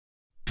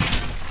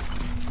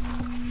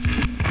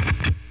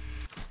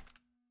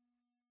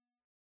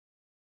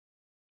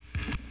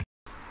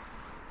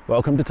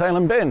Welcome to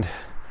Tailem Bend.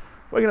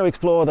 We're going to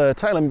explore the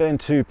Tailem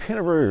Bend to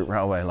Pinnaroo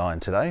railway line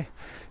today.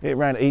 It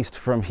ran east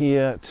from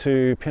here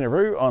to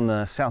Pinnaroo on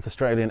the South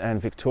Australian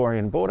and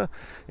Victorian border.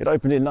 It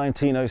opened in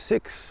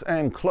 1906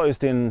 and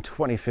closed in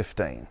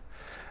 2015.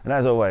 And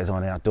as always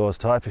on Outdoors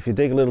Type, if you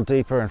dig a little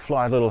deeper and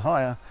fly a little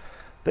higher,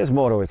 there's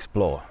more to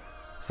explore.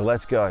 So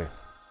let's go.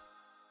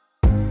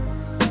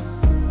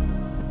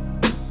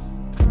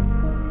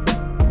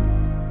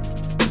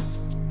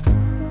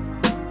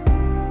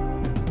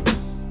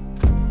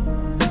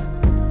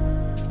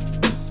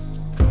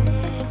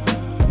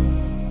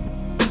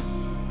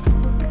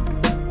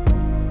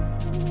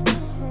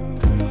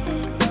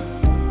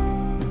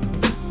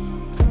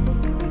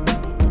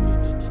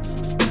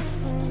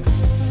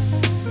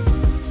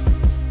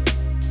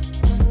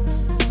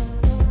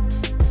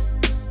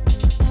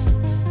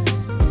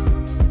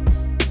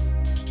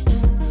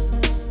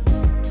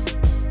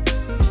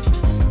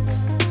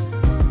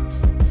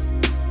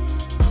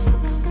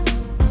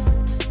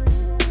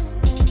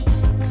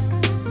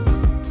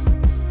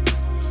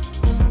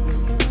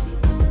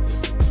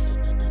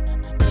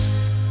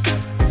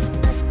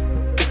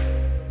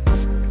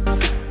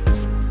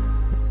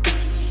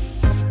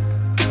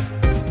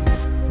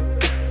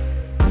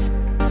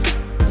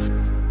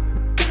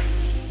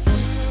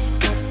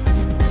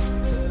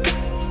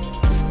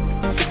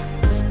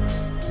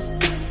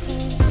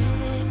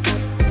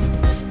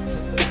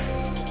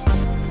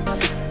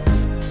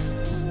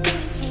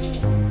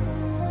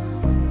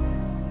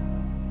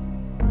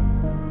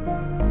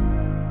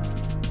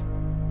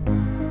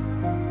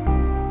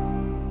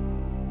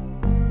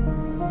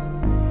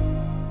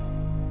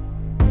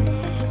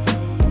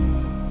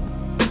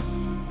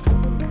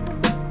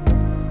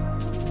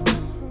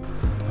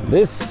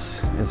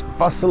 This is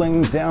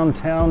bustling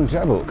downtown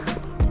Jabuk.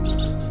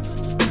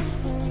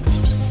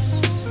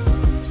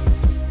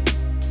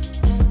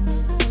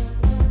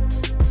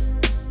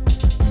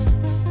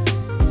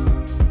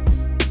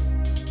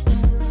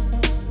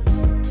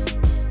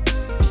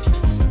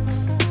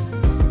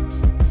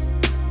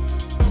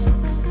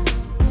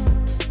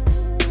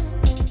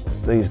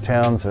 These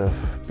towns have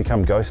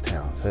become ghost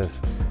towns.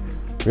 There's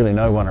really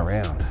no one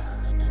around.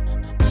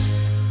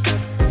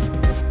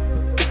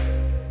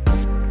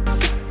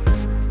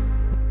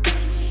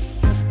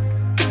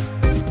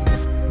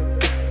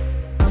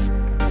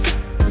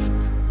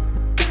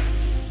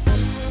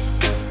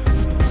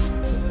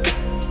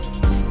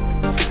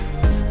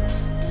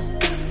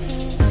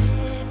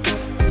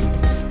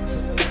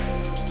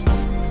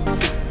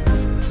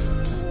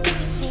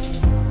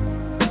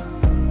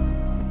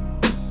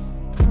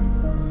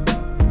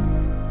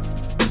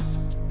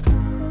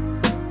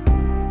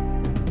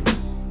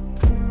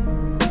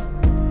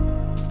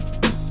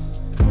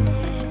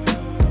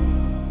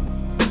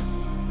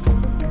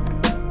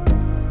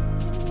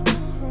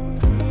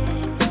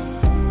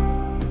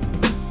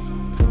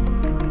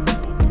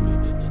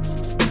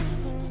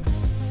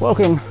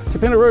 Welcome to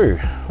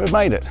Pinnaroo. We've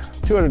made it,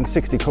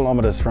 260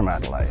 kilometres from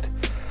Adelaide.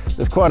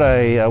 There's quite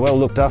a well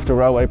looked after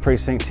railway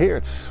precinct here.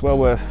 It's well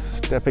worth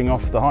stepping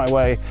off the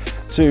highway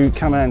to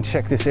come and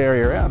check this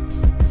area out.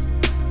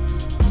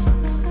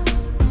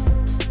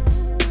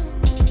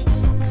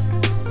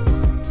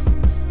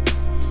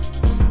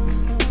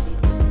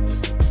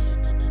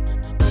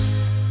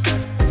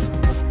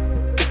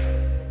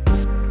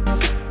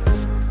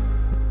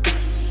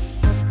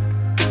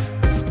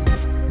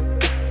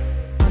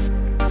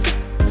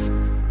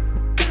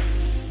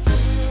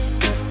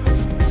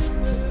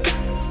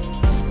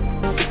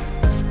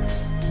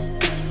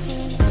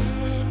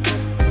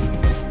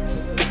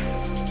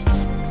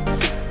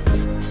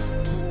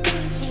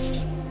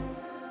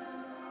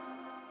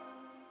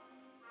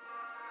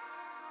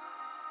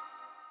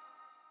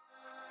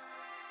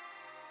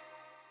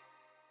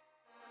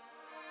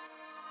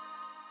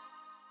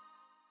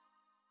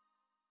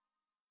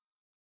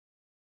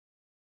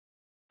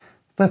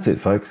 That's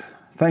it, folks.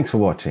 Thanks for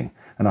watching,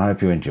 and I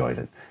hope you enjoyed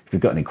it. If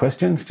you've got any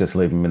questions, just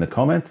leave them in the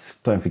comments.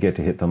 Don't forget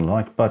to hit the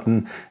like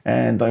button,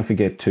 and don't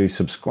forget to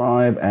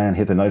subscribe and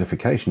hit the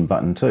notification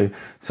button too,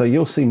 so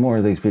you'll see more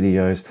of these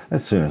videos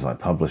as soon as I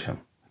publish them.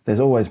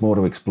 There's always more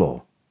to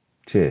explore.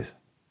 Cheers.